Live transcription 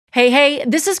Hey,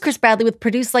 this is Chris Bradley with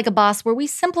Produce Like a Boss, where we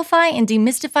simplify and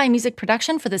demystify music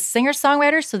production for the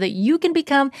singer-songwriter so that you can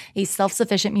become a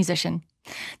self-sufficient musician.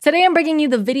 Today, I'm bringing you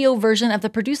the video version of the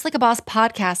Produce Like a Boss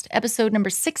podcast, episode number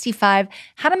 65,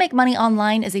 How to Make Money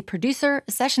Online as a Producer,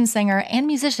 a Session Singer, and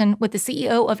Musician with the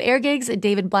CEO of Airgigs,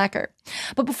 David Blacker.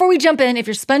 But before we jump in, if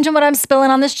you're sponging what I'm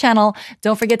spilling on this channel,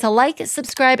 don't forget to like,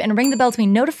 subscribe, and ring the bell to be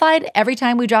notified every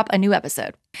time we drop a new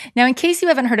episode. Now, in case you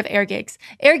haven't heard of Airgigs,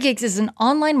 Airgigs is an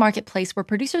online marketplace where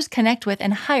producers connect with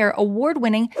and hire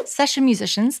award-winning session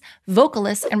musicians,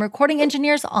 vocalists, and recording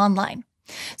engineers online.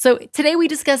 So today we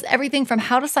discuss everything from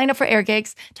how to sign up for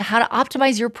Airgigs to how to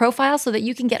optimize your profile so that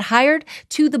you can get hired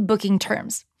to the booking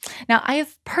terms. Now, I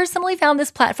have personally found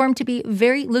this platform to be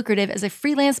very lucrative as a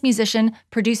freelance musician,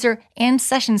 producer, and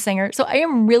session singer, so I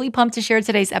am really pumped to share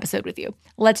today's episode with you.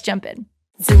 Let's jump in.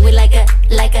 Do it like a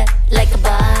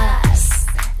boss.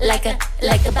 Like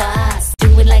a boss.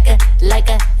 Do it like a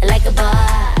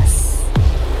boss.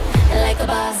 Like a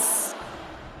boss.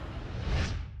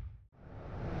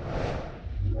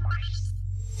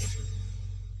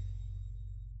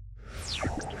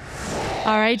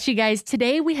 All right, you guys.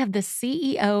 Today we have the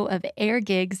CEO of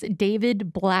Airgigs,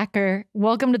 David Blacker.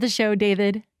 Welcome to the show,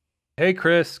 David. Hey,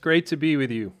 Chris. Great to be with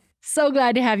you. So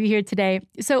glad to have you here today.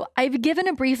 So I've given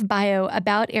a brief bio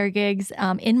about Airgigs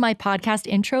in my podcast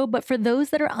intro, but for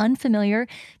those that are unfamiliar,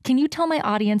 can you tell my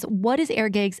audience what is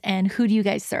Airgigs and who do you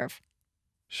guys serve?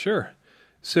 Sure.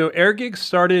 So Airgigs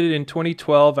started in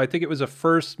 2012. I think it was a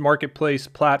first marketplace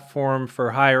platform for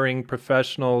hiring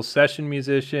professional session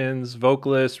musicians,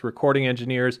 vocalists, recording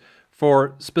engineers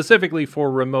specifically for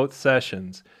remote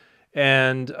sessions.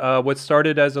 And what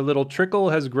started as a little trickle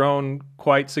has grown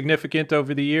quite significant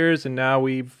over the years. And now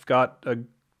we've got a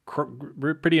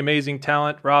pretty amazing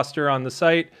talent roster on the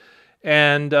site.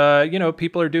 And,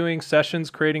 people are doing sessions,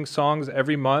 creating songs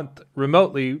every month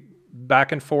remotely,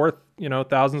 back and forth,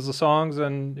 thousands of songs.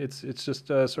 And it's just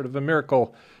sort of a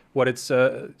miracle what it's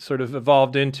sort of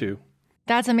evolved into.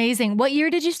 That's amazing. What year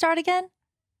did you start again?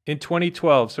 In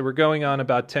 2012. So we're going on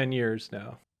about 10 years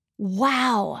now.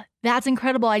 Wow, that's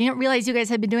incredible. I didn't realize you guys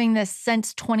had been doing this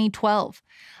since 2012.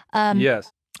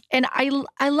 Yes. And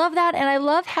I love that. And I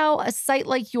love how a site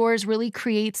like yours really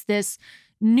creates this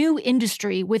new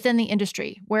industry within the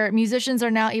industry where musicians are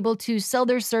now able to sell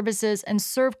their services and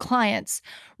serve clients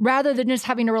rather than just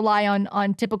having to rely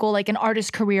on typical like an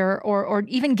artist career or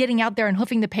even getting out there and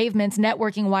hoofing the pavements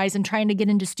networking wise and trying to get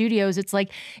into studios. It's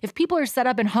like if people are set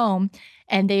up at home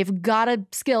and they've got a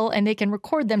skill and they can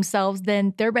record themselves,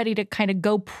 then they're ready to kind of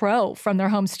go pro from their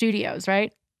home studios,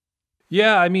 right?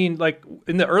 Yeah, I mean, like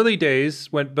in the early days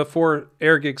before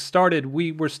Airgigs started,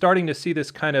 we were starting to see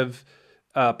this kind of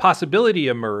possibility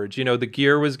emerge. The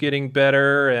gear was getting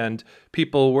better and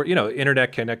people were,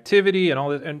 internet connectivity and all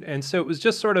that. And so it was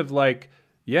just sort of like,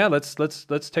 yeah, let's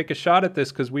take a shot at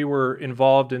this because we were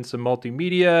involved in some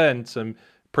multimedia and some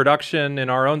production in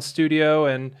our own studio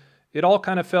and it all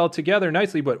kind of fell together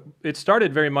nicely. But it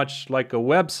started very much like a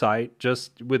website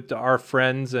just with our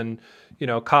friends and,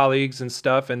 colleagues and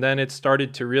stuff. And then it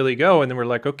started to really go. And then we're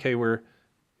like, okay,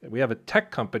 we have a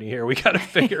tech company here. We got to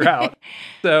figure out.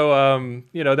 So,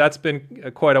 that's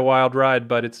been quite a wild ride,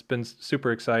 but it's been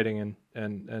super exciting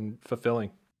and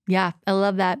fulfilling. Yeah, I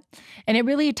love that. And it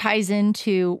really ties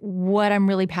into what I'm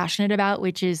really passionate about,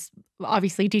 which is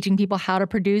obviously teaching people how to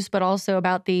produce, but also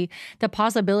about the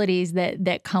possibilities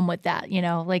that come with that.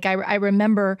 Like I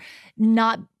remember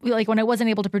not like when I wasn't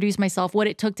able to produce myself, what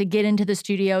it took to get into the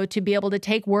studio, to be able to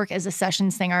take work as a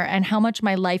session singer and how much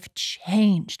my life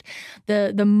changed.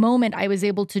 The moment I was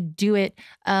able to do it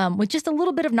with just a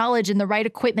little bit of knowledge and the right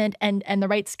equipment and the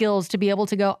right skills to be able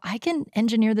to go, I can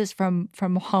engineer this from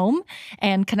home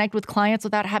and connect with clients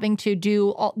without having to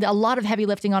do a lot of heavy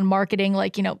lifting on marketing,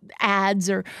 like, ads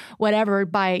or whatever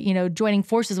by, joining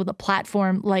forces with a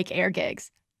platform like Airgigs.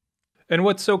 And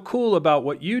what's so cool about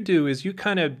what you do is you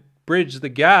kind of bridge the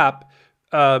gap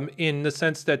in the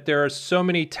sense that there are so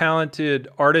many talented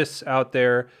artists out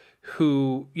there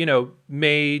who,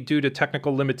 may, due to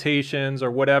technical limitations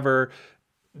or whatever,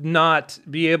 not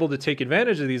be able to take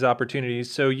advantage of these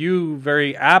opportunities. So you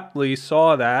very aptly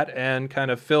saw that and kind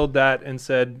of filled that and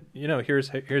said, here's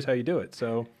how you do it.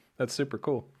 So that's super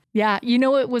cool. Yeah.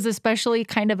 It was especially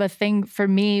kind of a thing for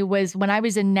me was when I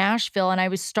was in Nashville and I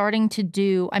was starting to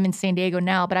do, I'm in San Diego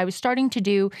now, but I was starting to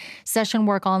do session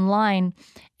work online.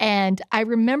 And I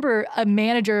remember a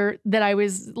manager that I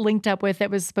was linked up with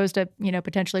that was supposed to,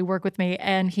 potentially work with me.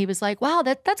 And he was like, wow,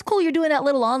 that's cool. You're doing that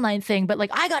little online thing, but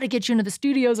like, I got to get you into the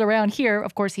studios around here.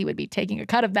 Of course, he would be taking a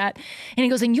cut of that. And he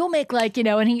goes, and you'll make like,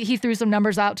 and he threw some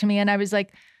numbers out to me. And I was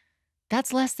like,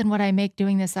 that's less than what I make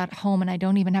doing this at home, and I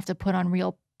don't even have to put on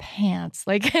real pants.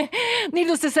 Like,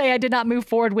 needless to say, I did not move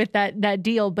forward with that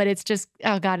deal, but it's just,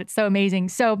 oh God, it's so amazing.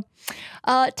 So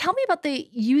tell me about the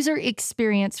user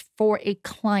experience for a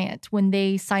client when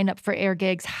they sign up for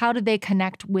Airgigs. How do they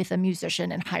connect with a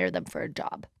musician and hire them for a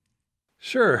job?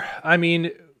 Sure. I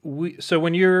mean, so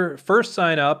when you first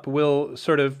sign up, we'll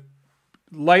sort of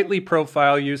lightly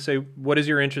profile you, say, what is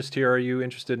your interest here? Are you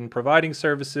interested in providing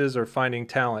services or finding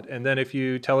talent? And then if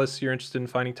you tell us you're interested in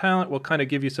finding talent, we'll kind of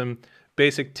give you some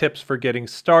basic tips for getting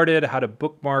started, how to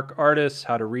bookmark artists,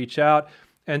 how to reach out.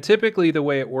 And typically the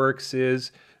way it works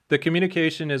is the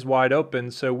communication is wide open.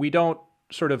 So we don't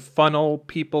sort of funnel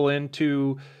people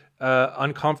into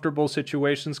uncomfortable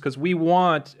situations, because we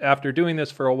want, after doing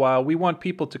this for a while, we want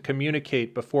people to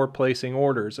communicate before placing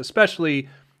orders, especially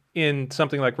in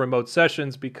something like remote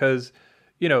sessions, because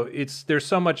there's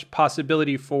so much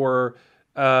possibility for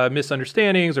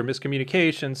misunderstandings or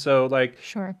miscommunication. So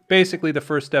Sure. Basically the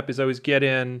first step is always get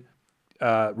in,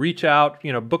 reach out,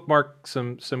 bookmark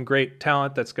some great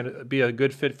talent that's going to be a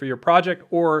good fit for your project,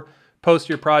 or post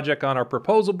your project on our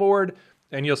proposal board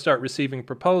and you'll start receiving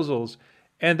proposals.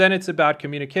 And then it's about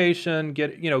communication,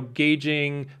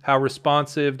 gauging how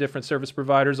responsive different service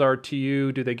providers are to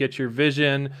you. Do they get your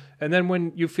vision? And then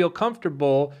when you feel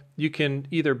comfortable, you can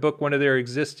either book one of their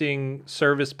existing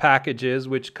service packages,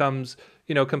 which comes,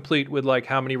 complete with like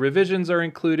how many revisions are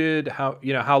included,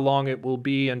 how long it will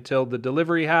be until the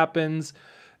delivery happens,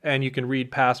 and you can read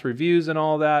past reviews and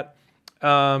all that.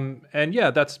 And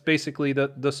yeah, that's basically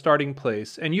the starting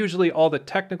place. And usually all the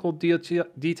technical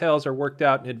details are worked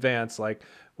out in advance, like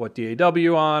what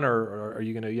DAW on, or are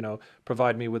you going to,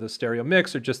 provide me with a stereo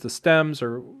mix or just the stems,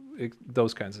 or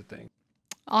those kinds of things.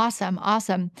 Awesome.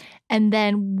 Awesome. And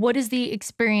then what is the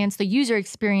user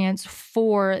experience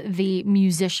for the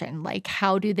musician? Like,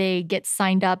 how do they get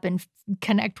signed up and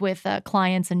connect with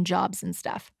clients and jobs and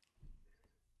stuff?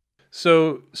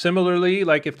 So similarly,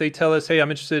 like if they tell us, hey,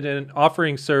 I'm interested in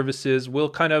offering services, we'll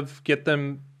kind of get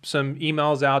them some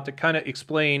emails out to kind of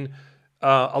explain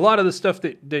a lot of the stuff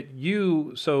that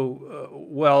you so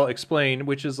well explain,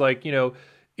 which is like,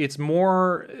 it's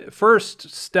more first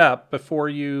step before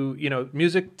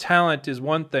music talent is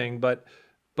one thing, but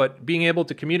being able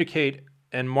to communicate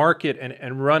and market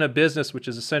and run a business, which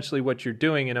is essentially what you're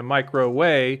doing in a micro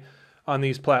way on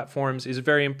these platforms, is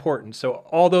very important. So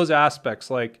all those aspects,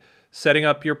 like setting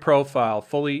up your profile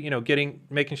fully,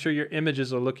 making sure your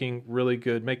images are looking really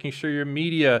good, making sure your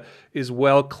media is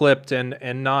well clipped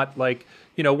and not like,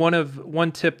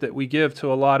 one tip that we give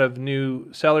to a lot of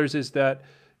new sellers is that,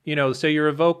 say you're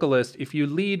a vocalist, if you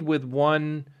lead with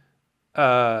one,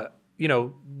 when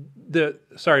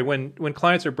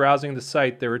clients are browsing the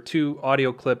site, there are 2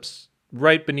 audio clips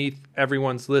right beneath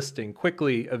everyone's listing,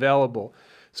 quickly available.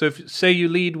 So if, say you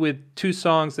lead with 2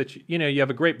 songs that, you have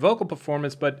a great vocal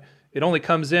performance, but it only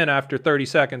comes in after 30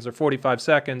 seconds or 45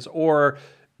 seconds, or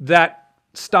that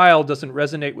style doesn't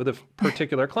resonate with a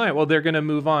particular client, well, they're going to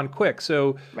move on quick.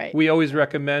 So Right. We always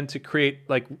recommend to create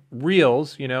like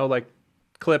reels, like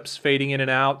clips fading in and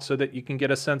out, so that you can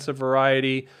get a sense of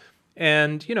variety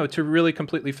and, to really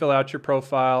completely fill out your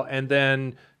profile, and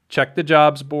then check the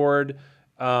jobs board.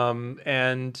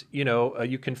 And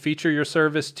you can feature your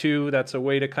service too. That's a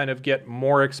way to kind of get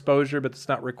more exposure, but it's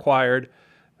not required.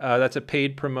 That's a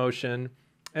paid promotion.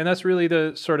 And that's really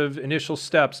the sort of initial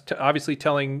steps to obviously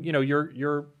telling,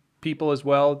 your people as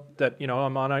well that,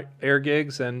 I'm on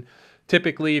Airgigs, and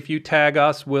typically if you tag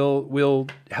us, we'll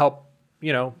help,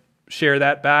 share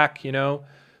that back,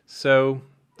 So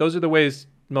those are the ways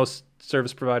most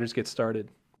service providers get started.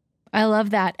 I love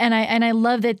that. And I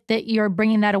love that you're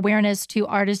bringing that awareness to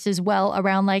artists as well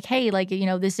around like, hey, like,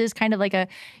 this is kind of like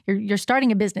you're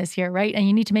starting a business here, right? And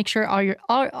you need to make sure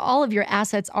all of your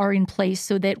assets are in place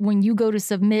so that when you go to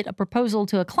submit a proposal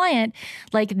to a client,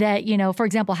 like that, for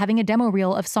example, having a demo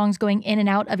reel of songs going in and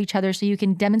out of each other so you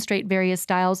can demonstrate various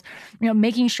styles,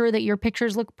 making sure that your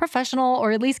pictures look professional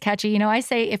or at least catchy. I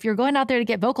say if you're going out there to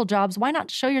get vocal jobs, why not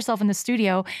show yourself in the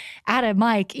studio at a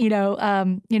mic,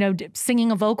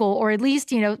 singing a vocal, or at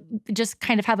least, just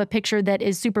kind of have a picture that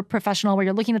is super professional where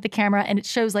you're looking at the camera and it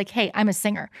shows like, hey, I'm a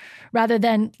singer, rather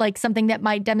than like something that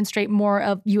might demonstrate more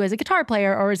of you as a guitar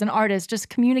player or as an artist, just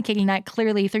communicating that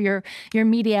clearly through your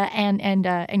media and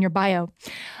your bio.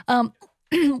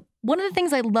 One of the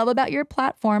things I love about your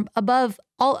platform, above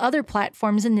all other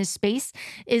platforms in this space,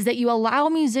 is that you allow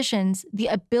musicians the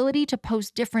ability to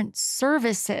post different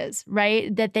services,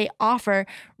 right, that they offer,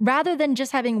 rather than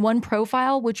just having one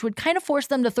profile, which would kind of force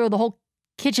them to throw the whole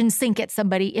kitchen sink at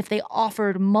somebody if they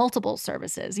offered multiple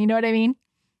services. You know what I mean?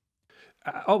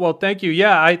 Oh, well, thank you.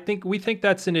 Yeah, I think we think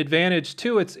that's an advantage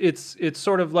too. It's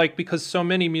sort of like, because so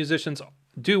many musicians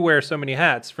do wear so many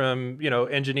hats, from,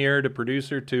 engineer to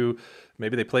producer to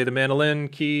maybe they play the mandolin,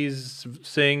 keys,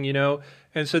 sing,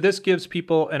 And so this gives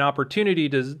people an opportunity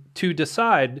to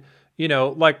decide,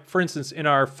 like for instance, in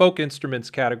our folk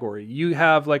instruments category, you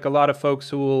have like a lot of folks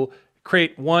who will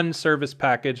create one service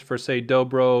package for, say,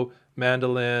 dobro,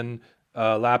 mandolin,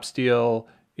 lap steel,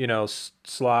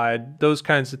 slide, those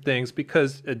kinds of things,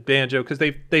 because banjo, because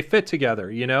they fit together,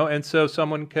 and so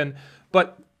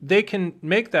but they can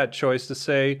make that choice to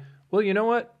say, well, you know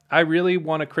what? I really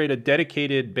want to create a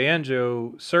dedicated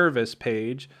banjo service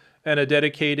page and a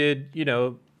dedicated,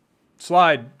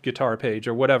 slide guitar page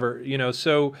or whatever,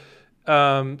 so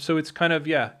it's kind of,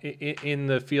 in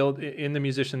the field, in the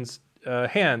musician's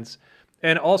hands,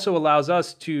 and also allows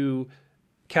us to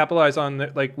capitalize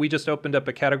on like we just opened up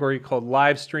a category called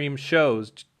live stream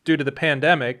shows due to the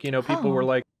pandemic. People were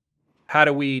like, how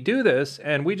do we do this?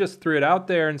 And we just threw it out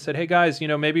there and said, hey guys,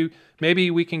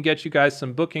 maybe we can get you guys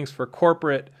some bookings for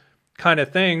corporate kind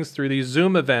of things through these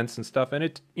Zoom events and stuff. And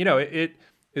it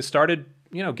started,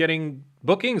 getting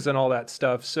bookings and all that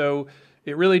stuff. So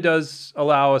it really does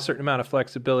allow a certain amount of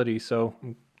flexibility. So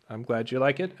I'm glad you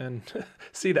like it and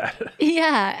see that.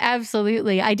 Yeah,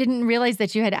 absolutely. I didn't realize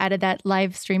that you had added that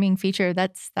live streaming feature.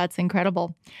 That's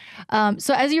incredible.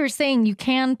 So as you were saying, you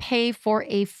can pay for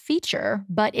a feature,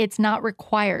 but it's not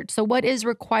required. So what is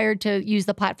required to use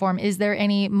the platform? Is there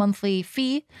any monthly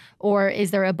fee, or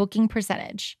is there a booking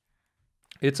percentage?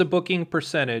 It's a booking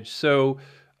percentage. So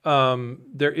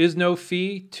there is no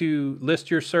fee to list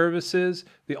your services.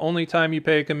 The only time you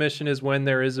pay a commission is when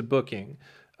there is a booking.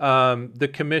 The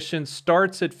commission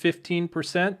starts at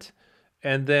 15%,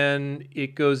 and then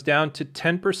it goes down to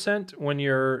 10% when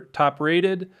you're top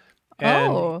rated.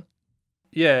 And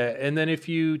and then if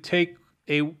you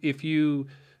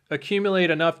accumulate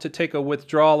enough to take a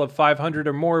withdrawal of 500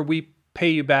 or more, we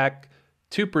pay you back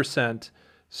 2%.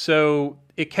 So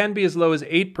it can be as low as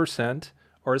 8%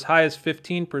 or as high as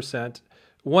 15%.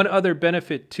 One other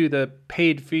benefit to the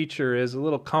paid feature is a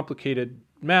little complicated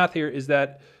math here, is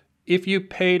that if you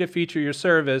pay to feature your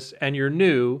service and you're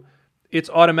new, it's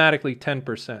automatically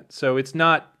 10%. So it's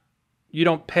not, you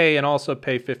don't pay and also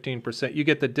pay 15%. You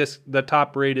get the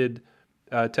top rated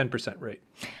 10% rate.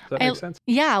 Does that make sense?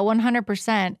 Yeah,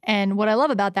 100%. And what I love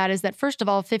about that is that, first of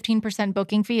all, 15%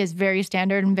 booking fee is very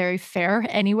standard and very fair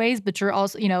anyways, but you're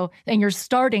also, and you're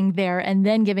starting there and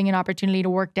then giving an opportunity to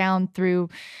work down through,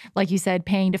 like you said,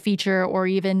 paying to feature, or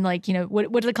even like,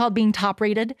 what is it called, being top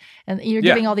rated? And you're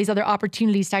giving all these other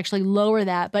opportunities to actually lower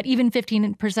that. But even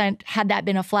 15%, had that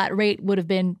been a flat rate, would have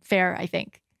been fair, I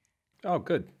think. Oh,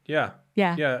 good. Yeah.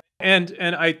 Yeah. Yeah. And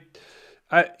I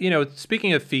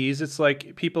speaking of fees, it's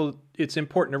like it's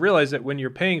important to realize that when you're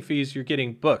paying fees, you're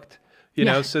getting booked,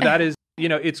 so that is,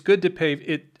 it's good to pay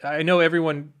it. I know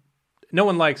no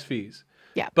one likes fees,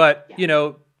 but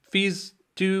fees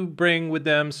do bring with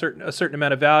them a certain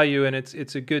amount of value. And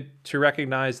it's a good to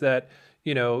recognize that,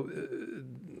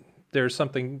 there's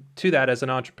something to that as an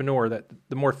entrepreneur, that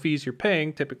the more fees you're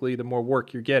paying, typically the more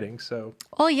work you're getting. So,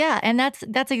 oh yeah, and that's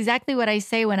exactly what I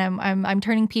say when I'm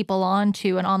turning people on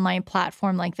to an online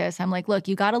platform like this. I'm like, look,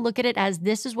 you got to look at it as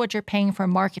this is what you're paying for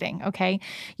marketing. Okay,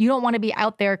 you don't want to be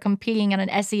out there competing at an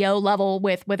SEO level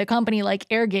with a company like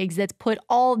Airgigs that's put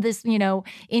all this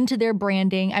into their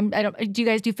branding. Do you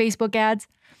guys do Facebook ads?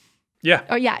 Yeah.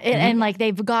 Oh, yeah. And like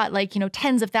they've got like,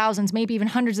 tens of thousands, maybe even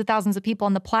hundreds of thousands of people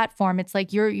on the platform. It's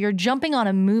like you're jumping on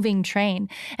a moving train.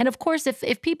 And of course,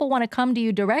 if people want to come to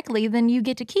you directly, then you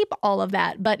get to keep all of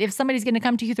that. But if somebody's going to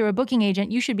come to you through a booking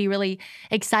agent, you should be really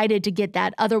excited to get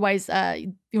that otherwise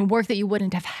work that you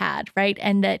wouldn't have had, right?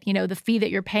 And that, the fee that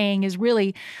you're paying is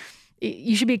really,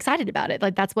 you should be excited about it.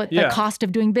 Like that's what the cost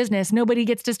of doing business. Nobody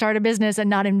gets to start a business and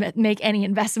not make any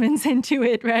investments into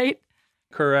it, right?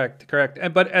 Correct.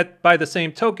 But by the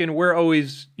same token, we're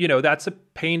always, that's a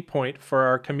pain point for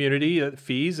our community,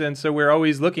 fees. And so we're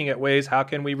always looking at ways, how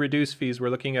can we reduce fees? We're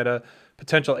looking at a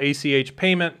potential ACH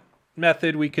payment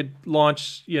method we could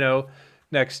launch,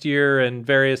 next year, and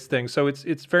various things. So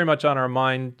it's very much on our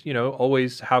mind,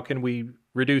 always how can we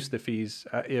reduce the fees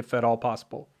if at all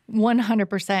possible.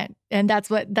 100%. And that's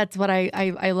what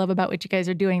I love about what you guys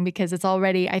are doing, because it's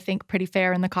already, I think, pretty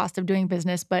fair in the cost of doing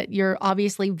business, but you're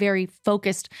obviously very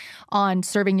focused on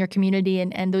serving your community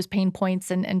and those pain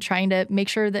points and trying to make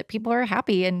sure that people are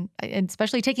happy and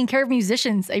especially taking care of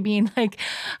musicians. I mean, like,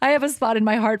 I have a spot in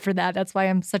my heart for that. That's why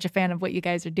I'm such a fan of what you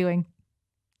guys are doing.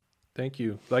 Thank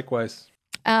you. Likewise.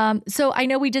 So I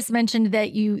know we just mentioned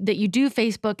that you do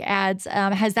Facebook ads.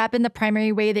 Has that been the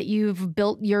primary way that you've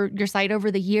built your site over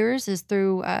the years, is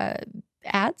through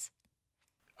ads?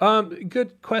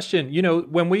 Good question. You know,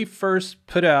 when we first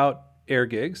put out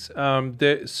Airgigs,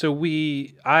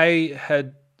 I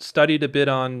had studied a bit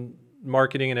on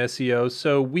marketing and SEO,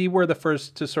 so we were the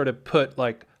first to sort of put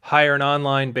like hire an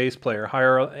online bass player,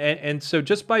 and so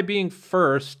just by being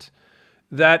first,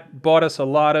 that bought us a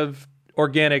lot of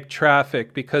organic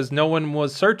traffic because no one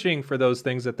was searching for those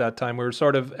things at that time. We were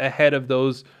sort of ahead of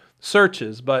those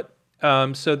searches, but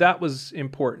so that was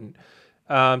important.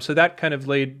 So that kind of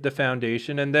laid the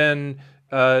foundation, and then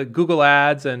Google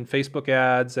ads and Facebook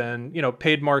ads and, you know,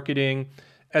 paid marketing,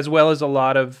 as well as a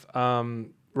lot of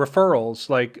referrals.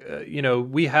 Like, you know,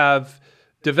 we have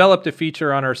developed a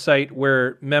feature on our site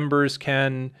where members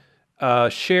can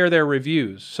share their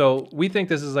reviews. So we think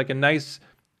this is like a nice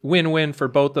win-win for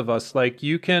both of us. Like,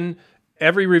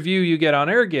 every review you get on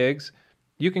Airgigs,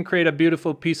 you can create a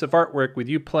beautiful piece of artwork with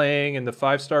you playing and the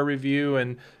 5-star review,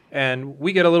 and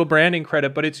we get a little branding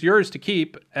credit, but it's yours to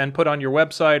keep and put on your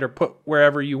website or put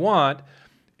wherever you want.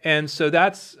 And so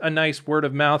that's a nice word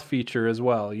of mouth feature as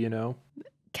well, you know?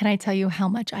 Can I tell you how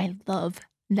much I love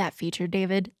that feature,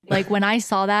 David? Like, when I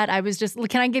saw that, I was just,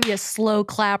 can I give you a slow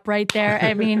clap right there?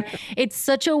 I mean, it's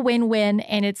such a win-win.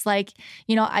 And it's like,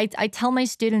 you know, I tell my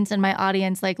students and my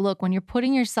audience, like, look, when you're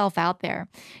putting yourself out there,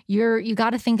 you got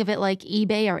to think of it like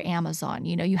eBay or Amazon.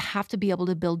 You know, you have to be able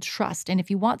to build trust. And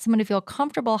if you want someone to feel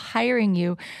comfortable hiring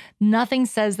you, nothing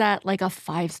says that like a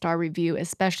 5-star review,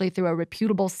 especially through a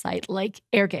reputable site like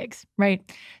Airgigs, right?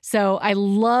 So I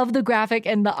love the graphic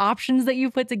and the options that you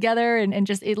put together, and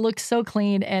just, it looks so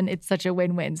clean. And it's such a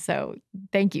win-win. So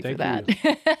thank you for that.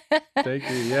 Thank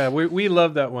you. Yeah, we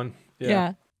love that one.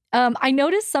 Yeah. I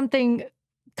noticed something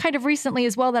kind of recently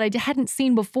as well that I hadn't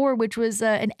seen before, which was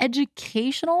an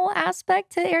educational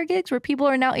aspect to Airgigs, where people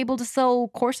are now able to sell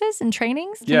courses and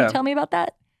trainings. Can you tell me about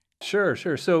that? Sure.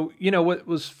 So, you know, what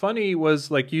was funny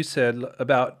was, like you said,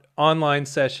 about online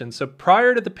sessions. So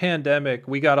prior to the pandemic,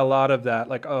 we got a lot of that,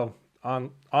 like,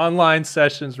 online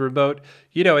sessions, remote,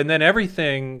 you know, and then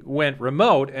everything went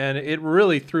remote, and it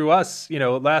really threw us, you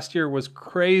know, last year was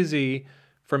crazy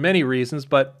for many reasons,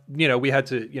 but, you know, we had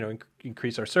to, you know,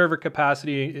 increase our server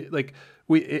capacity.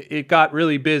 It got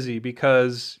really busy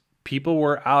because people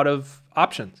were out of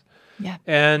options. Yeah.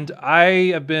 And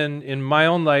I have been in my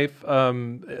own life,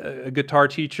 a guitar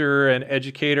teacher and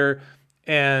educator,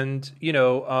 and, you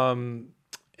know,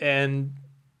 and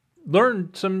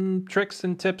learned some tricks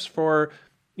and tips for,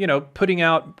 you know,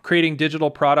 creating digital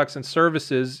products and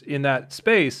services in that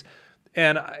space.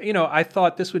 And, you know, I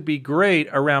thought this would be great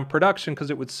around production because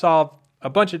it would solve a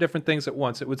bunch of different things at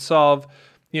once. It would solve,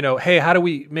 you know, hey, how do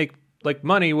we make like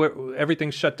money where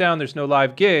everything's shut down? There's no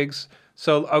live gigs.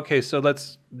 So, okay, so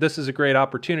this is a great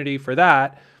opportunity for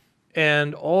that.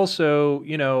 And also,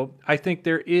 you know, I think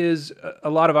there is a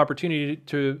lot of opportunity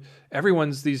to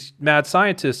everyone's these mad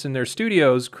scientists in their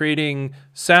studios creating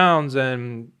sounds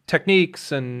and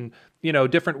techniques and, you know,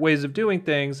 different ways of doing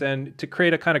things, and to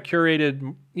create a kind of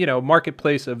curated, you know,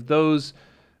 marketplace of those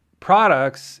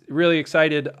products really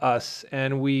excited us.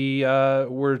 And we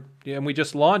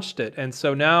just launched it. And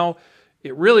so now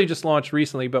it really just launched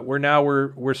recently, but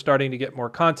we're starting to get more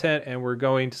content, and we're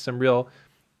going to some real,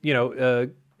 you know,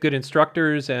 good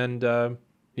instructors, and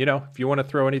you know, if you want to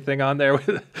throw anything on there,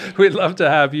 we'd love to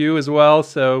have you as well.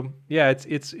 So yeah,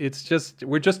 it's just,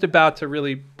 we're just about to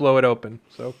really blow it open.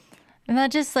 So, and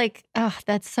that just like,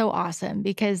 that's so awesome,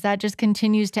 because that just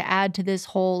continues to add to this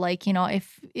whole, like, you know,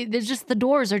 there's just, the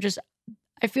doors are just,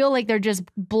 I feel like they're just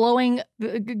going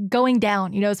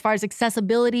down, you know, as far as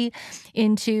accessibility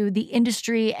into the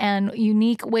industry and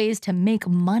unique ways to make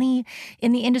money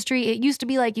in the industry. It used to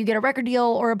be like you get a record deal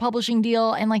or a publishing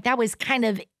deal, and like that was kind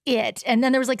of it. And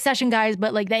then there was like session guys,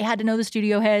 but like they had to know the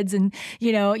studio heads, and,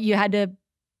 you know, you had to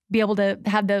be able to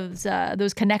have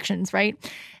those connections, right?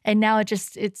 And now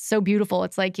it's so beautiful.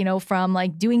 It's like, you know, from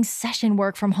like doing session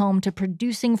work from home to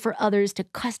producing for others to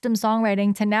custom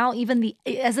songwriting to now even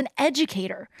as an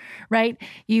educator, right?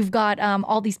 You've got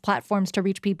all these platforms to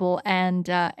reach people and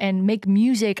make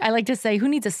music. I like to say, who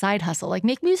needs a side hustle? Like,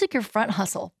 make music your front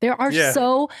hustle. There are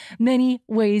so many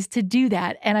ways to do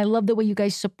that, and I love the way you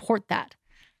guys support that.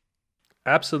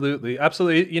 Absolutely.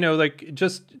 You know, like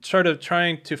just sort of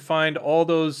trying to find all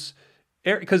those,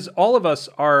 because all of us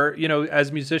are, you know,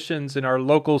 as musicians in our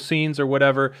local scenes or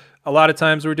whatever, a lot of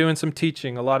times we're doing some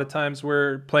teaching, a lot of times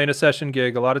we're playing a session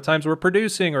gig, a lot of times we're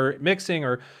producing or mixing,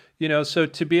 or, you know, so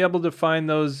to be able to find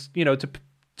those, you know,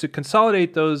 to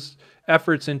consolidate those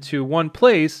efforts into one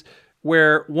place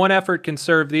where one effort can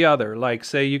serve the other. Like,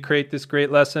 say you create this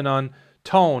great lesson on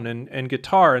tone and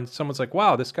guitar, and someone's like,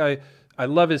 wow, this guy, I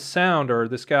love his sound, or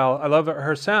this gal, I love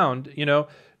her sound, you know,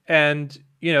 and,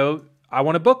 you know, I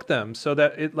want to book them, so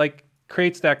that it like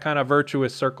creates that kind of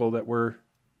virtuous circle that we're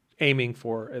aiming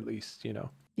for, at least, you know.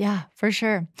 Yeah, for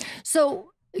sure.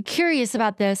 So curious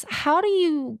about this. How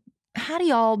do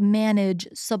y'all manage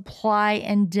supply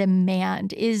and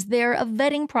demand? Is there a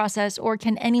vetting process, or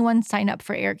can anyone sign up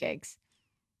for Airgigs?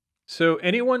 So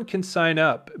anyone can sign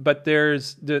up, but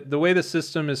there's the way the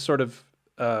system is sort of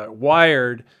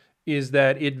wired is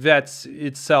that it vets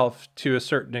itself to a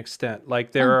certain extent.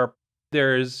 Like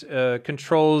there's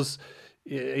controls,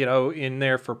 you know, in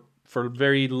there for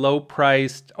very low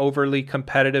priced, overly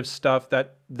competitive stuff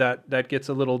that gets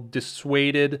a little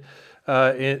dissuaded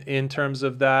in terms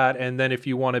of that. And then if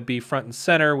you want to be front and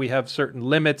center, we have certain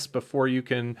limits before you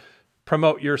can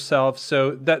promote yourself.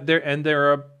 So that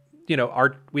there are, you know,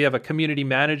 we have a community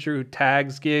manager who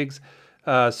tags gigs,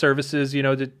 services, you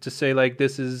know, to say like,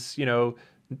 this is, you know,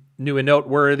 new and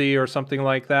noteworthy or something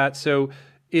like that. So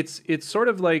it's sort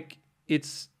of like,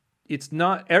 it's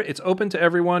open to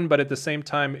everyone, but at the same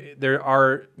time, there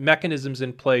are mechanisms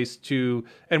in place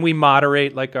and we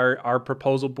moderate like our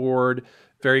proposal board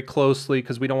very closely,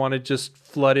 because we don't want to just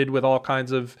flooded with all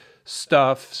kinds of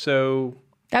stuff. So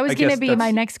that was going to be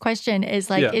my next question is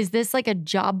like, is this like a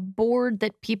job board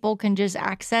that people can just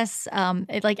access?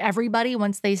 Like everybody,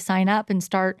 once they sign up and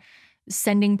start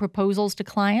sending proposals to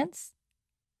clients?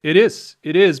 It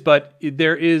is, but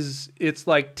it's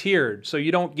like tiered. So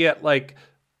you don't get like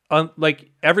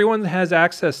everyone has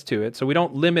access to it. So we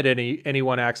don't limit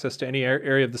anyone access to any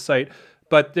area of the site,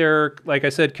 but they're, like I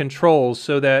said, controls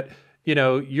so that, you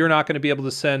know, you're not going to be able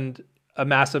to send a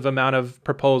massive amount of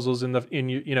proposals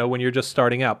you know, when you're just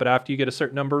starting out. But after you get a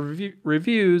certain number of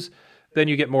reviews, then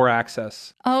you get more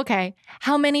access. Okay.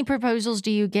 How many proposals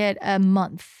do you get a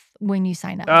month when you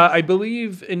sign up? I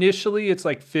believe initially it's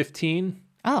like 15.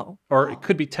 Oh. Or it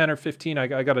could be 10 or 15.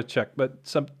 I got to check. But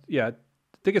I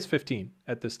think it's 15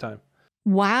 at this time.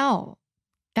 Wow.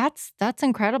 That's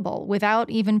incredible. Without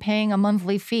even paying a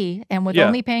monthly fee and with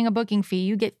only paying a booking fee,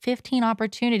 you get 15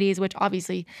 opportunities, which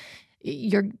obviously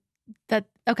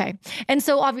okay. And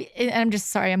so I'm just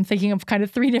sorry, I'm thinking of kind of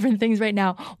three different things right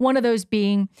now. One of those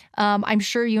being, I'm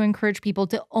sure you encourage people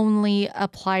to only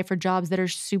apply for jobs that are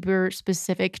super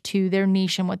specific to their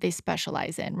niche and what they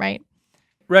specialize in, right?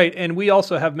 Right. And we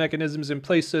also have mechanisms in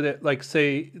place so that, like,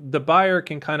 say, the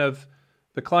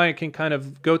client can kind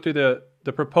of go through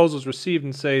the proposals received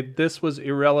and say, this was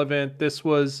irrelevant, this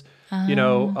was, you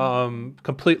know,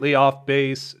 completely off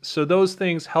base. So those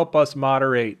things help us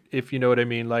moderate, if you know what I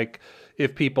mean, like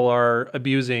if people are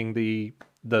abusing the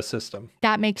system.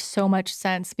 That makes so much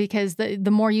sense, because the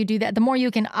more you do that, the more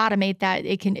you can automate that,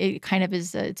 it kind of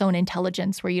is its own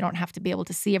intelligence where you don't have to be able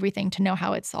to see everything to know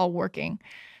how it's all working.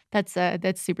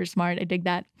 That's super smart. I dig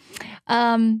that.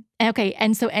 Okay,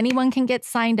 and so anyone can get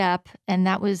signed up, and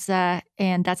that's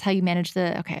how you manage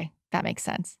okay, that makes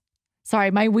sense.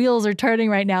 Sorry, my wheels are turning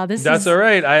right now. That's all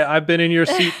right. I've been in your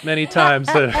seat many times.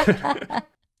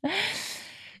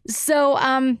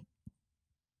 So,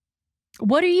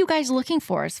 what are you guys looking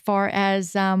for as far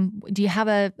as, do you have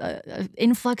a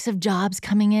influx of jobs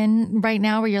coming in right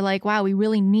now where you're like, wow, we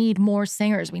really need more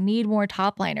singers, we need more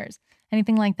top liners,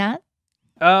 anything like that?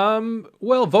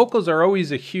 Well, vocals are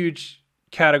always a huge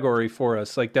category for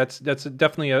us. Like that's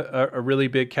definitely a really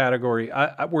big category.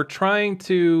 We're trying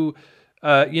to,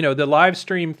 you know, the live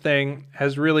stream thing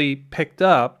has really picked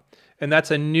up, and that's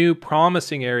a new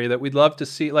promising area that we'd love to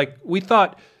see. Like we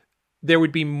thought there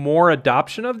would be more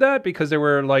adoption of that because there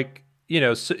were like, you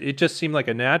know, it just seemed like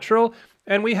a natural,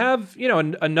 and we have, you know,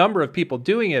 a number of people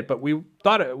doing it, but we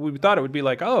thought it would be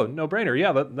like, oh, no brainer. Yeah.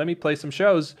 Let me play some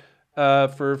shows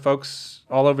for folks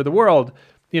all over the world,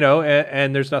 you know,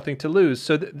 and there's nothing to lose.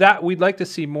 So that we'd like to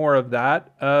see more of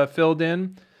that filled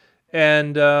in, but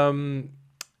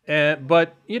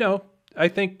you know, I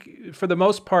think for the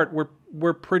most part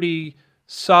we're pretty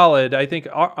solid. I think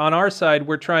on our side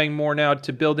we're trying more now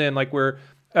to build in, like we're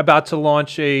about to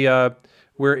launch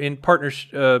we're in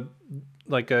partnership,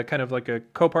 like a kind of like a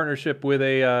co-partnership with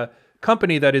a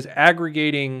company that is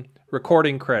aggregating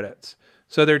recording credits.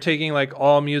 So they're taking like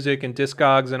all music and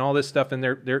Discogs and all this stuff, and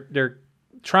they're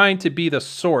trying to be the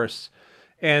source.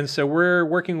 And so we're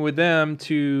working with them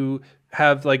to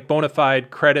have like bona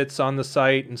fide credits on the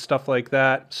site and stuff like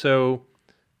that. So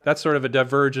that's sort of a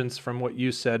divergence from what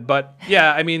you said. But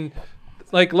yeah, I mean,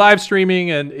 like live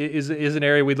streaming and is an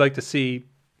area we'd like to see,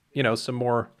 you know, some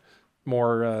more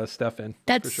stuff in.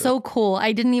 That's so cool.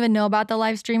 I didn't even know about the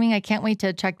live streaming. I can't wait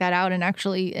to check that out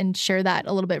and share that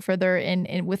a little bit further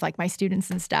in with like my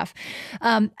students and stuff.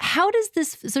 How does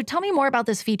this, so tell me more about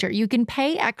this feature. You can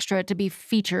pay extra to be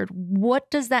featured.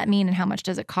 What does that mean and how much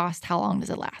does it cost? How long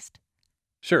does it last?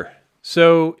 Sure.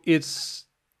 So it's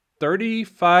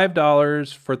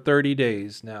 $35 for 30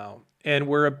 days now. And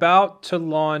we're about to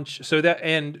launch.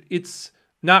 And it's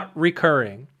not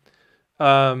recurring,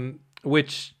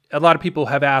 which a lot of people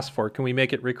have asked for. Can we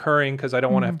make it recurring? Because I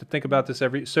don't want to have to think about this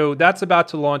so that's about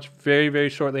to launch very, very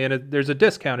shortly. And there's a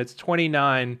discount. It's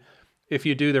 $29 if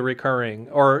you do the recurring,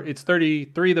 or it's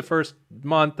 $33 the first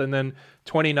month and then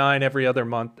 $29 every other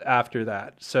month after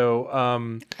that. So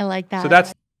I like that. So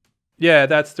that's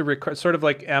the sort of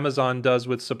like Amazon does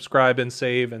with subscribe and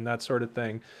save and that sort of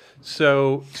thing.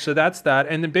 So that's that.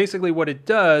 And then basically what it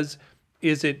does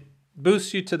is it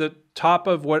boosts you to the top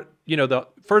of the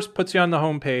first puts you on the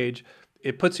homepage.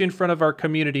 It puts you in front of our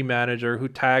community manager who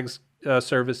tags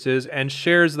services and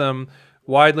shares them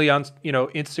widely on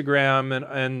Instagram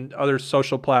and other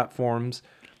social platforms.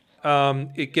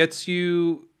 It gets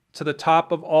you to the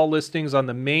top of all listings on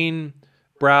the main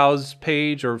browse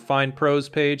page or find pros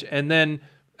page, and then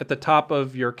at the top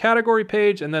of your category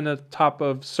page, and then at the top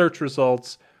of search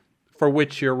results for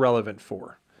which you're relevant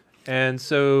for. And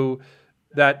so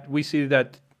that we see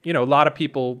that a lot of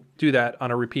people do that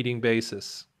on a repeating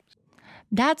basis.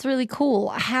 That's really cool.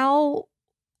 How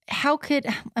could,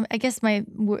 I guess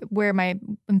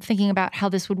I'm thinking about how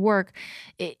this would work.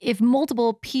 If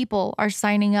multiple people are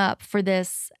signing up for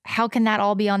this, how can that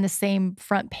all be on the same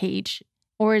front page?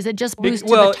 Or is it just boost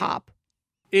to the top?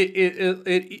 It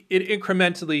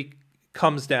incrementally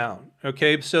comes down.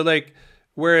 Okay. So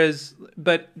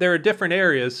but there are different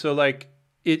areas. So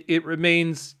it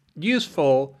remains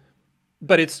useful,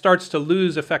 but it starts to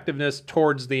lose effectiveness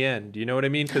towards the end. You know what I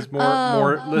mean? Because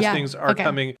more listings are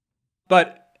coming.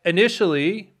 But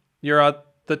initially, you're at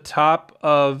the top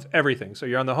of everything. So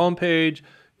you're on the home page,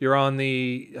 you're on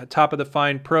the top of the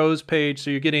Find Pros page, so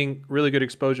you're getting really good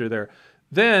exposure there.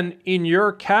 Then in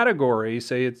your category,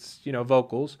 say it's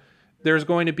vocals, there's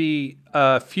going to be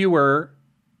fewer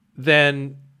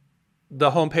than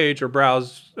the homepage or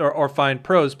browse or Find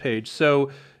Pros page.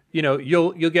 So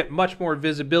you'll get much more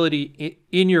visibility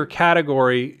in your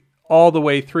category all the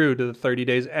way through to the 30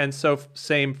 days, and so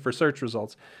same for search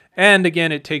results. And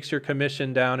again, it takes your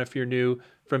commission down if you're new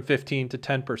from 15 to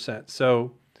 10%.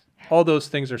 So all those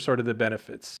things are sort of the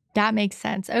benefits. That makes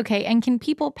sense. Okay. And can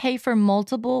people pay for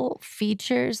multiple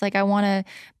features? Like I want to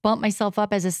bump myself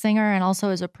up as a singer and also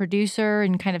as a producer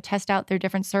and kind of test out their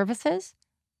different services?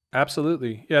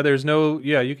 Absolutely. Yeah,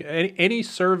 any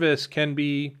service can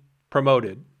be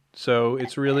promoted. So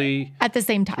it's really at the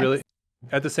same time. Really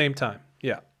at the same time.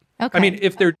 Yeah. Okay. I mean,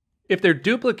 if they're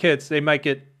duplicates, they might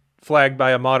get flagged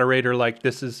by a moderator like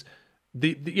this is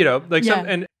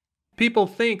and people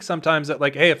think sometimes that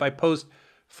hey, if I post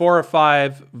 4 or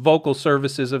 5 vocal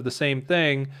services of the same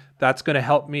thing, that's going to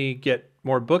help me get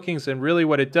more bookings. And really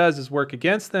what it does is work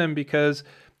against them, because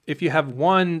if you have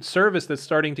one service that's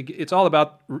starting to it's all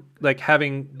about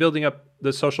building up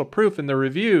the social proof and the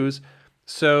reviews.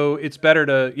 So it's better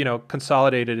to,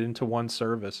 consolidate it into one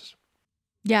service.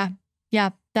 Yeah. Yeah.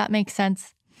 That makes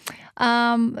sense.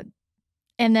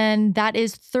 And then that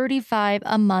is $35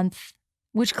 a month,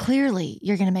 which clearly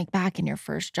you're going to make back in your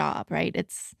first job, right?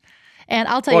 And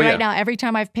I'll tell you right now, every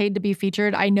time I've paid to be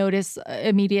featured, I notice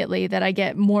immediately that I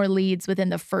get more leads within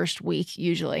the first week,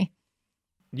 usually.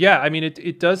 Yeah, I mean,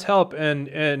 it does help. And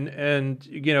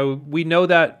we know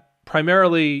that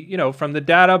primarily, from the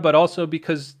data, but also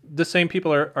because the same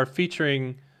people are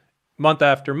featuring month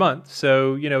after month.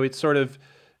 So, it's sort of,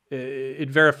 it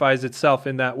verifies itself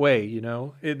in that way,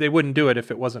 they wouldn't do it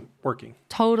if it wasn't working.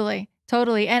 Totally.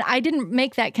 And I didn't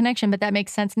make that connection, but that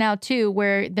makes sense now too,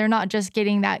 where they're not just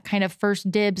getting that kind of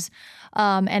first dibs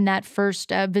and that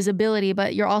first visibility,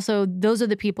 but those are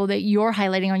the people that you're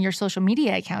highlighting on your social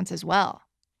media accounts as well.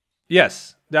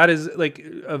 Yes, that is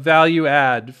a value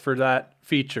add for that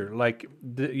feature.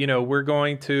 We're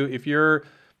going to, if you're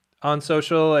on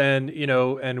social and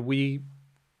you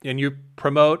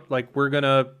promote, we're going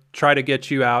to try to get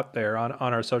you out there on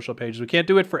our social pages. We can't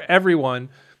do it for everyone,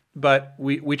 but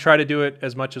we try to do it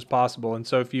as much as possible. And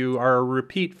so if you are a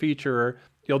repeat featurer,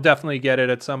 you'll definitely get it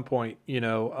at some point,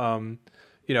 if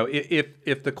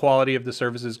the quality of the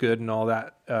service is good and all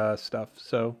that stuff.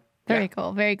 So Very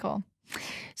cool.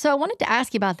 So I wanted to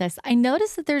ask you about this. I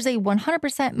noticed that there's a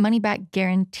 100% money back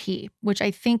guarantee, which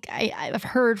I think I've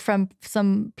heard from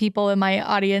some people in my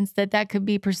audience that could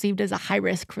be perceived as a high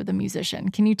risk for the musician.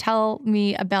 Can you tell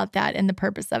me about that and the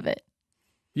purpose of it?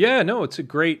 Yeah, no, it's a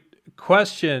great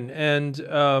question. And,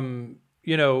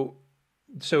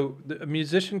 so a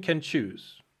musician can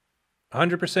choose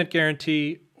 100%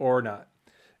 guarantee or not.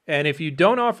 And if you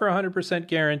don't offer 100%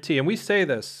 guarantee, and we say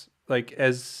this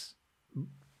as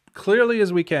clearly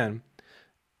as we can,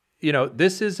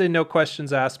 this is a no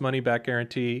questions asked money back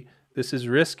guarantee. This is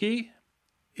risky.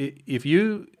 If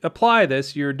you apply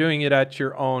this, you're doing it at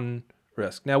your own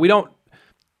risk. Now,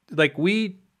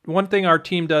 one thing our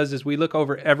team does is we look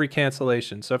over every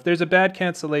cancellation. So if there's a bad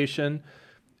cancellation,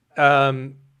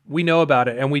 we know about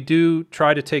it, and we do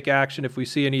try to take action if we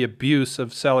see any abuse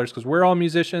of sellers, because we're all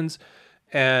musicians,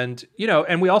 and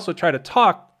we also try to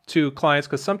talk to clients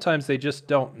because sometimes they just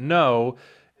don't know,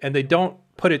 and they don't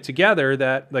put it together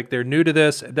that like they're new to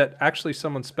this, that actually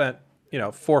someone spent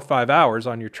 4 or 5 hours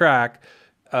on your track.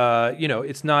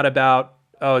 It's not about,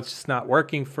 oh, it's just not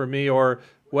working for me or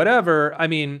whatever. I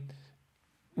mean,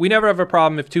 we never have a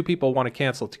problem if two people want to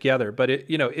cancel together. But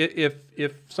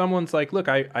if someone's like, look,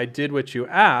 I did what you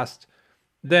asked,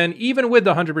 then even with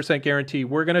the 100% guarantee,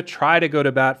 we're going to try to go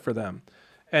to bat for them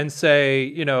and say,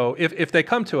 if they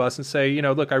come to us and say,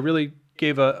 look, I really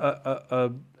gave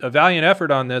a valiant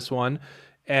effort on this one,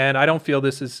 and I don't feel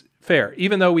this is fair.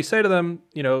 Even though we say to them,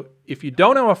 if you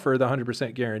don't offer the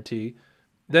 100% guarantee,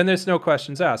 then there's no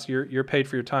questions asked. You're paid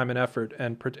for your time and effort,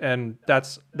 and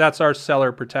that's our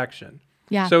seller protection.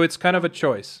 Yeah. So it's kind of a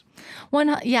choice.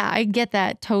 I get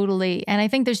that totally. And I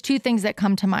think there's two things that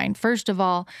come to mind. First of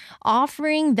all,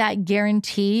 offering that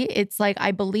guarantee, it's like,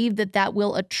 I believe that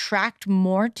will attract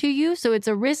more to you. So it's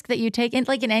a risk that you take, in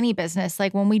like in any business.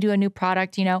 Like when we do a new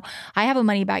product, I have a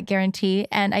money back guarantee.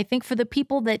 And I think for the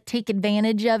people that take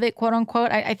advantage of it, quote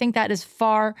unquote, I think that is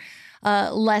far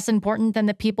less important than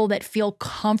the people that feel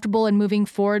comfortable in moving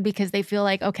forward because they feel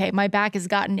like, okay, my back is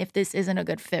gotten if this isn't a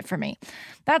good fit for me.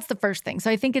 That's the first thing.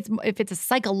 So I think if it's a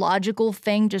psychological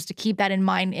thing, just to keep that in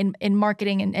mind in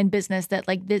marketing and business, that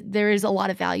like there is a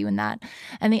lot of value in that.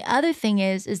 And the other thing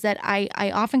is that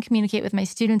I often communicate with my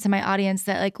students and my audience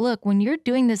that like, look, when you're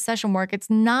doing this session work, it's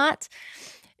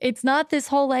not this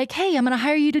whole like, hey, I'm going to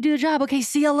hire you to do a job. Okay,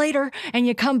 see you later. And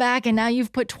you come back and now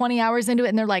you've put 20 hours into it.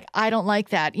 And they're like, I don't like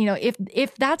that.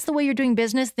 If that's the way you're doing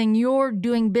business, then you're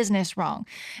doing business wrong.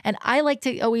 And I like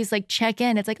to always like check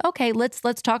in. It's like, okay, let's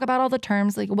talk about all the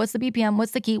terms. Like what's the BPM?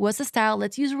 What's the key? What's the style?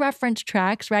 Let's use reference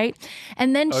tracks, right?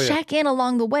 And then check in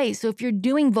along the way. So if you're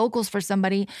doing vocals for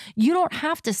somebody, you don't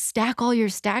have to stack all your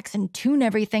stacks and tune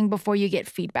everything before you get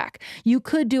feedback. You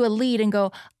could do a lead and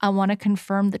go, I want to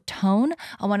confirm the tone.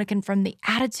 I want to confirm the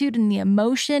attitude and the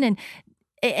emotion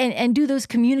and do those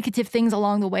communicative things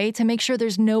along the way to make sure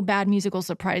there's no bad musical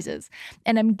surprises.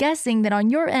 And I'm guessing that on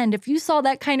your end, if you saw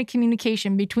that kind of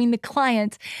communication between the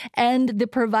client and the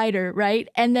provider, right?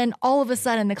 And then all of a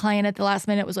sudden the client at the last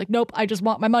minute was like, nope, I just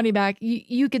want my money back.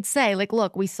 You could say like,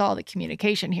 look, we saw the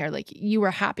communication here. Like you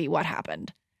were happy. What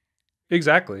happened?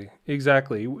 Exactly.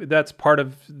 That's part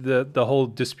of the whole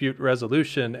dispute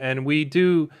resolution. And we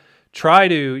do try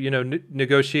to,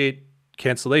 negotiate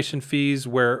cancellation fees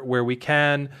where we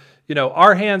can.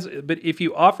 Our hands, but if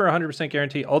you offer 100%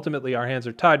 guarantee, ultimately our hands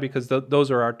are tied because those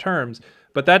are our terms.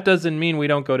 But that doesn't mean we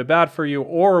don't go to bat for you,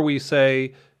 or we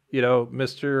say,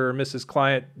 Mr. or Mrs.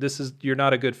 Client, you're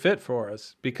not a good fit for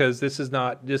us because this is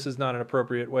not an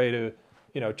appropriate way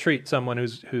to, treat someone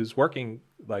who's working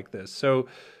like this. So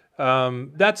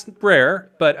that's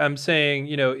rare, but I'm saying,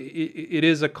 it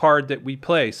is a card that we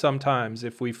play sometimes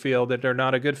if we feel that they're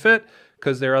not a good fit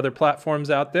because there are other platforms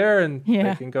out there and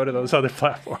they can go to those other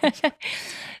platforms.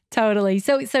 Totally.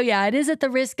 So yeah, it is at the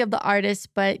risk of the artist,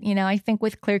 but I think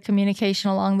with clear communication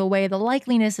along the way, the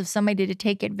likeliness of somebody to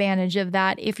take advantage of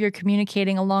that if you're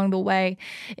communicating along the way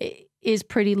is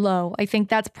pretty low. I think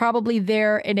that's probably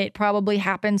there, and it probably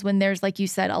happens when there's, like you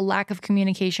said, a lack of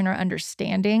communication or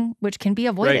understanding, which can be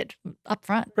avoided up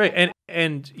front. Right.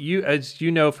 And you, as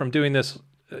you know from doing this,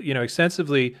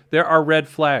 extensively, there are red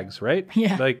flags, right?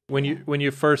 Yeah. Like when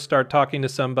you first start talking to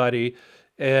somebody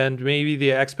and maybe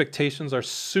the expectations are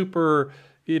super,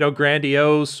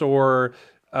 grandiose or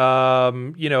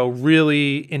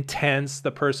really intense.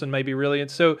 The person may be really, and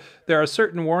so there are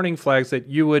certain warning flags that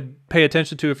you would pay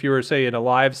attention to if you were, say, in a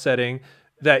live setting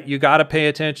that you got to pay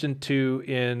attention to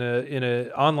in a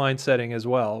online setting as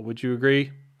well. Would you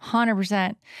agree?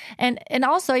 100%. And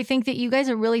also I think that you guys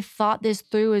have really thought this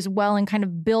through as well and kind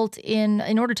of built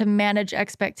in order to manage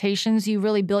expectations, you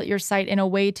really built your site in a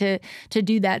way to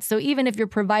do that. So even if your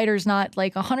provider's not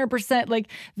like 100% like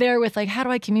there with like, how do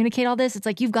I communicate all this? It's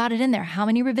like, you've got it in there. How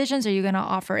many revisions are you going to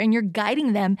offer? And you're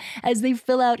guiding them as they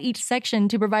fill out each section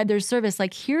to provide their service.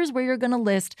 Like, here's where you're going to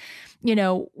list,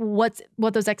 what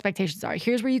those expectations are.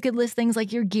 Here's where you could list things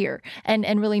like your gear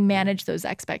and really manage those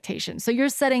expectations. So you're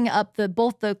setting up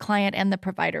both the client and the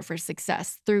provider for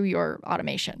success through your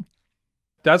automation.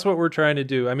 That's what we're trying to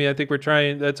do. I mean, I think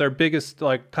that's our biggest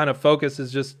kind of focus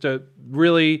is just to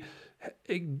really,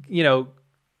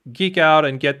 geek out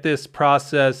and get this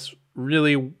process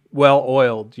really well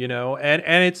oiled, you know, and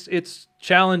it's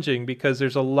challenging because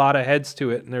there's a lot of heads to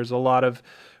it and there's a lot of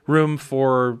room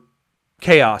for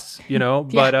chaos, you know.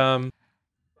 Yeah.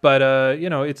 But you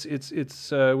know,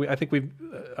 I think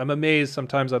I'm amazed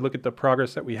sometimes. I look at the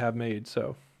progress that we have made.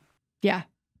 So Yeah.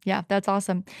 Yeah, that's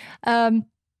awesome.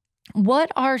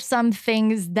 What are some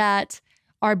things that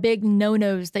are big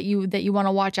no-nos that you want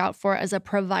to watch out for as a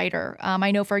provider?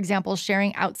 I know, for example,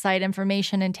 sharing outside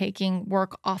information and taking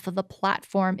work off of the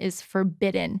platform is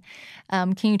forbidden.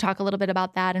 Can you talk a little bit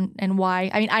about that and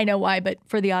why? I mean, I know why, but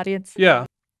for the audience. yeah,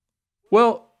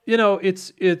 well, you know,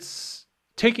 it's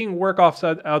taking work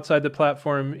outside the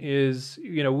platform is,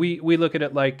 you know, we look at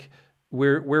it like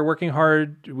we're working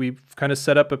hard. We've kind of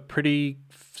set up a pretty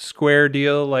square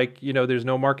deal, like, you know, there's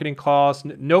no marketing cost,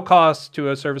 no cost to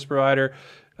a service provider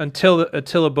until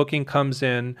a booking comes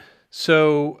in.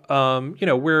 So you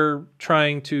know, we're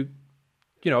trying to,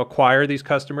 you know, acquire these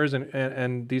customers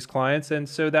and these clients, and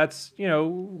so that's, you know,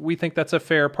 we think that's a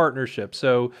fair partnership.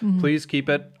 So please keep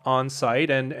it on site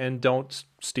and don't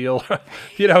steal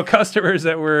you know, customers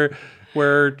that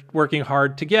we're working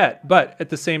hard to get. But at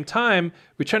the same time,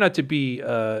 we try not to be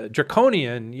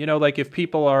draconian, you know, like if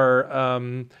people are,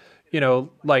 you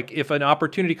know, like if an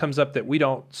opportunity comes up that we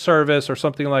don't service or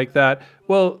something like that,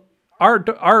 well,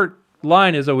 our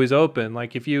line is always open.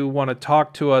 Like if you want to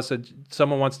talk to us,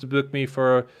 someone wants to book me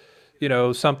for, you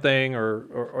know, something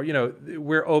or, you know,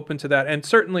 we're open to that. And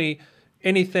certainly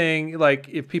anything like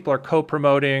if people are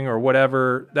co-promoting or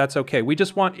whatever, that's okay. We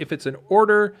just want, if it's an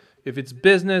order, if it's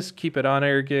business, keep it on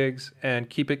Airgigs and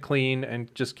keep it clean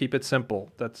and just keep it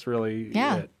simple. That's really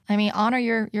it. I mean, honor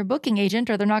your booking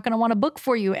agent or they're not going to want to book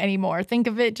for you anymore. Think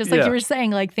of it just like you were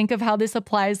saying, like think of how this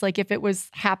applies, like if it was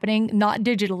happening, not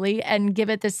digitally, and give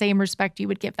it the same respect you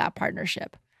would give that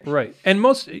partnership. Right. And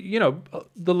most, you know,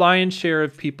 the lion's share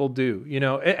of people do, you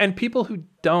know, and people who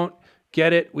don't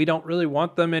get it, we don't really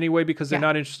want them anyway, because they're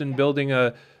not interested in building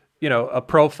a, you know, a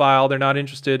profile. They're not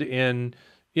interested in,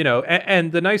 you know,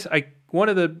 and one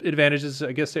of the advantages,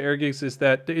 I guess, to Airgigs is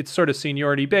that it's sort of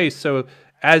seniority based. So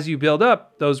as you build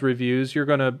up those reviews, you're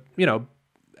going to, you know,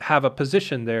 have a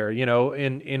position there, you know,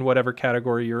 in whatever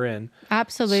category you're in.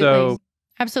 Absolutely. So,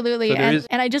 Absolutely. So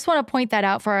and I just want to point that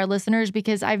out for our listeners,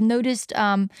 because I've noticed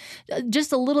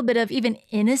just a little bit of even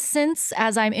innocence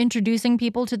as I'm introducing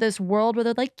people to this world where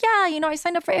they're like, yeah, you know, I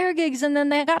signed up for Airgigs and then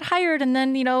they got hired. And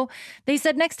then, you know, they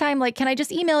said next time, like, can I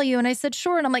just email you? And I said,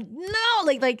 sure. And I'm like, no,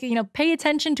 like, you know, pay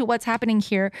attention to what's happening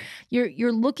here.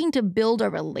 You're looking to build a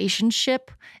relationship.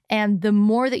 And the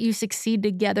more that you succeed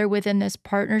together within this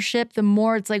partnership, the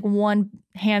more it's like one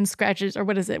hand scratches, or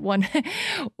what is it? One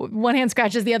hand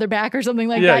scratches the other back or something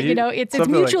like that. You know, it's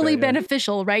mutually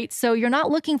beneficial, right? So you're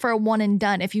not looking for a one and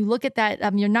done. If you look at that,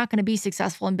 you're not going to be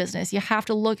successful in business. You have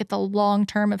to look at the long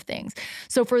term of things.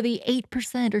 So for the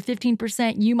 8% or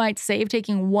 15% you might save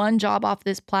taking one job off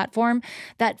this platform,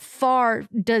 that far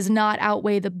does not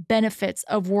outweigh the benefits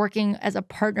of working as a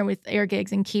partner with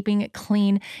Airgigs and keeping it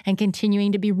clean and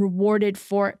continuing to be rewarded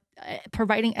for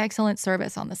providing excellent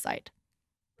service on the site.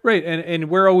 Right. And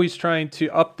we're always trying to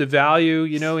up the value,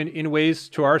 you know, in ways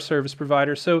to our service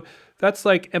provider. So that's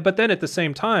like, but then at the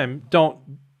same time, don't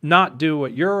not do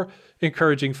what you're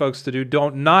encouraging folks to do.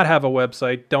 Don't not have a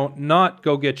website. Don't not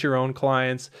go get your own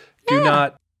clients. Do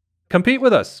not compete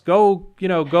with us. Go, you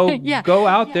know, go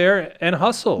out there and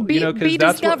hustle. Be, you know, be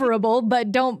that's discoverable,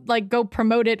 but don't like go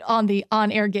promote it on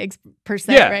Airgigs per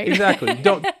se. Yeah, right? Exactly.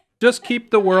 Don't. Just keep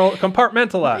the world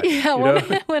compartmentalized. Yeah,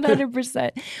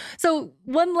 100%. So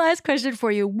one last question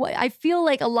for you. I feel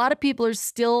like a lot of people are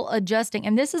still adjusting,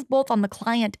 and this is both on the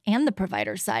client and the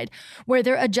provider side, where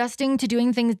they're adjusting to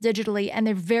doing things digitally, and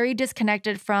they're very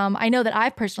disconnected from, I know that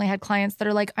I've personally had clients that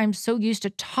are like, I'm so used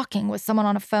to talking with someone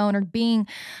on a phone or being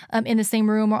in the same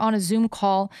room or on a Zoom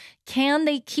call. Can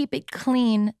they keep it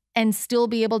clean and still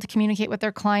be able to communicate with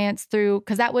their clients through,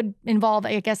 because that would involve,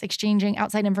 I guess, exchanging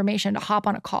outside information to hop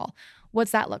on a call?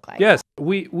 What's that look like? Yes,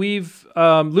 we've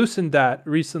loosened that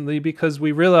recently because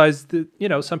we realized that, you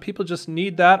know, some people just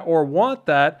need that or want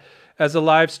that as a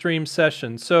live stream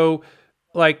session. So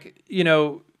like, you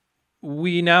know,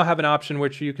 we now have an option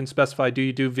which you can specify, do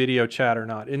you do video chat or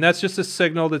not? And that's just a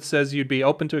signal that says you'd be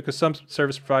open to it, because some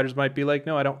service providers might be like,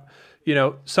 no, I don't. You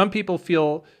know, some people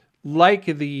feel like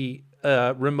the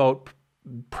remote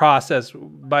process.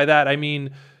 By that, I mean,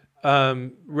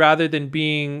 rather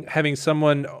than having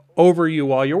someone over you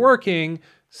while you're working,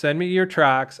 send me your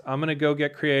tracks. I'm going to go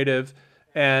get creative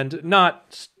and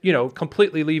not, you know,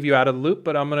 completely leave you out of the loop,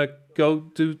 but I'm going to go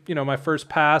do, you know, my first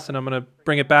pass and I'm going to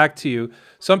bring it back to you.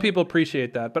 Some people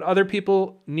appreciate that, but other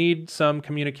people need some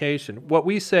communication. What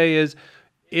we say is,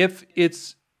 if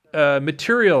it's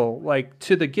material like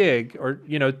to the gig, or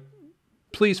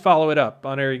please follow it up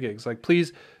on Airgigs. Like,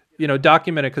 please,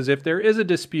 document it, because if there is a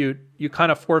dispute, you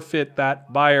kind of forfeit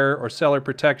that buyer or seller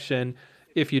protection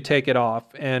if you take it off,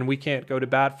 and we can't go to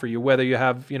bat for you, whether you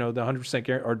have, the 100%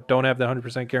 guarantee or don't have the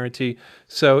 100% guarantee.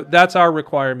 So that's our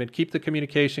requirement. Keep the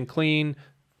communication clean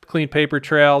paper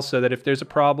trail, so that if there's a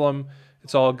problem,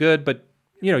 it's all good. But,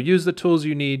 use the tools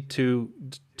you need to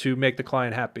make the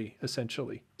client happy,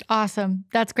 essentially. Awesome.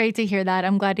 That's great to hear that.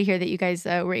 I'm glad to hear that you guys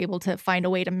were able to find a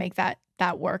way to make that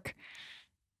work.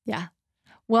 Yeah.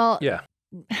 Well, yeah.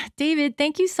 David,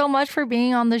 thank you so much for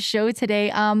being on the show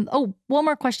today. Oh, one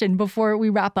more question before we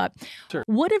wrap up. Sure.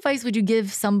 What advice would you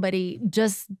give somebody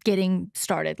just getting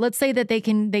started? Let's say that they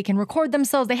can record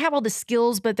themselves. They have all the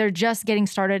skills, but they're just getting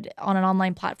started on an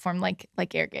online platform like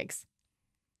Airgigs.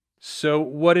 So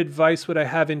what advice would I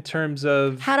have in terms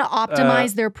of how to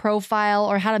optimize their profile,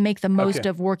 or how to make the most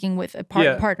of working with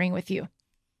partnering with you?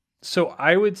 So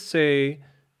I would say,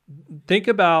 think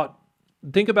about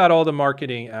all the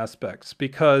marketing aspects,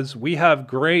 because we have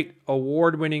great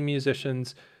award-winning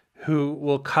musicians who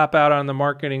will cop out on the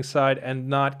marketing side and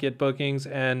not get bookings,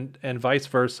 and vice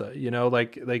versa.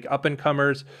 Like up and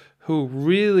comers who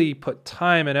really put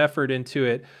time and effort into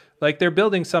it. Like, they're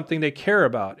building something they care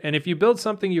about. And if you build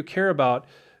something you care about,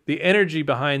 the energy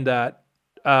behind that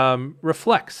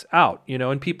reflects out,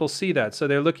 and people see that. So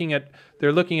they're looking at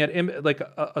like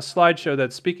a slideshow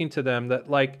that's speaking to them, that,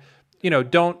 like,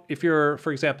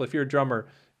 for example, if you're a drummer,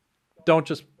 don't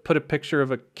just put a picture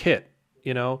of a kit,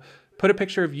 put a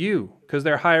picture of you, because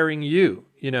they're hiring you,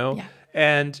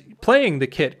 and playing the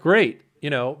kit great.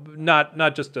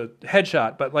 Not just a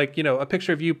headshot, but like, a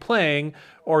picture of you playing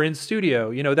or in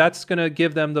studio, that's going to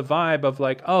give them the vibe of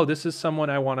like, oh, this is someone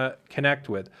I want to connect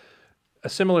with.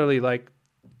 Similarly, like,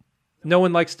 no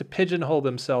one likes to pigeonhole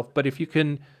themselves, but if you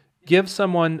can give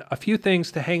someone a few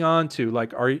things to hang on to,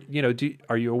 like, are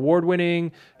you award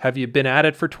winning? Have you been at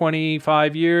it for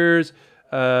 25 years?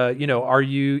 Do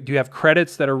you have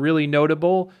credits that are really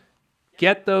notable?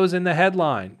 Get those in the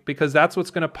headline, because that's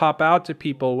what's going to pop out to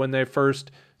people when they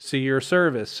first see your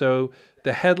service. So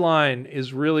the headline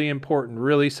is really important,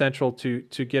 really central to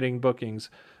getting bookings.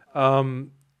 A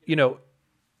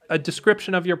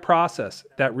description of your process,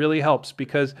 that really helps,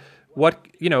 because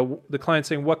the client's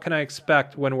saying, what can I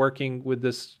expect when working with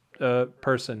this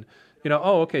person?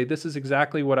 Okay, this is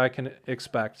exactly what I can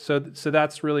expect. So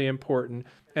that's really important.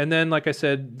 And then, like I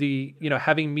said,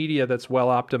 having media that's well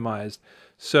optimized.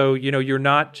 So, you're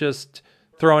not just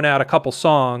throwing out a couple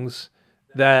songs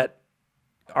that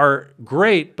are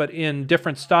great, but in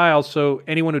different styles. So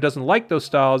anyone who doesn't like those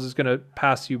styles is going to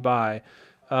pass you by.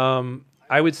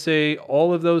 I would say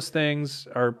all of those things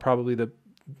are probably the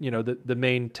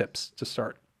main tips to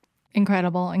start.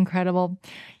 Incredible.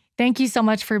 Thank you so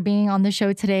much for being on the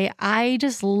show today. I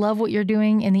just love what you're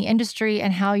doing in the industry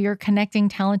and how you're connecting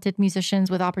talented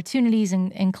musicians with opportunities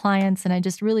and clients. And I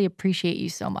just really appreciate you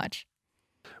so much.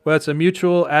 Well, it's a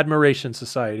mutual admiration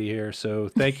society here. So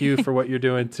thank you for what you're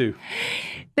doing too.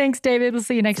 Thanks, David. We'll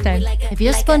see you next time. If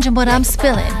you're sponging what I'm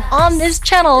spilling on this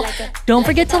channel, don't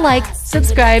forget to like,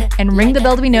 subscribe, and ring the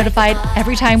bell to be notified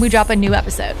every time we drop a new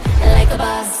episode. Like a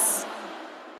boss.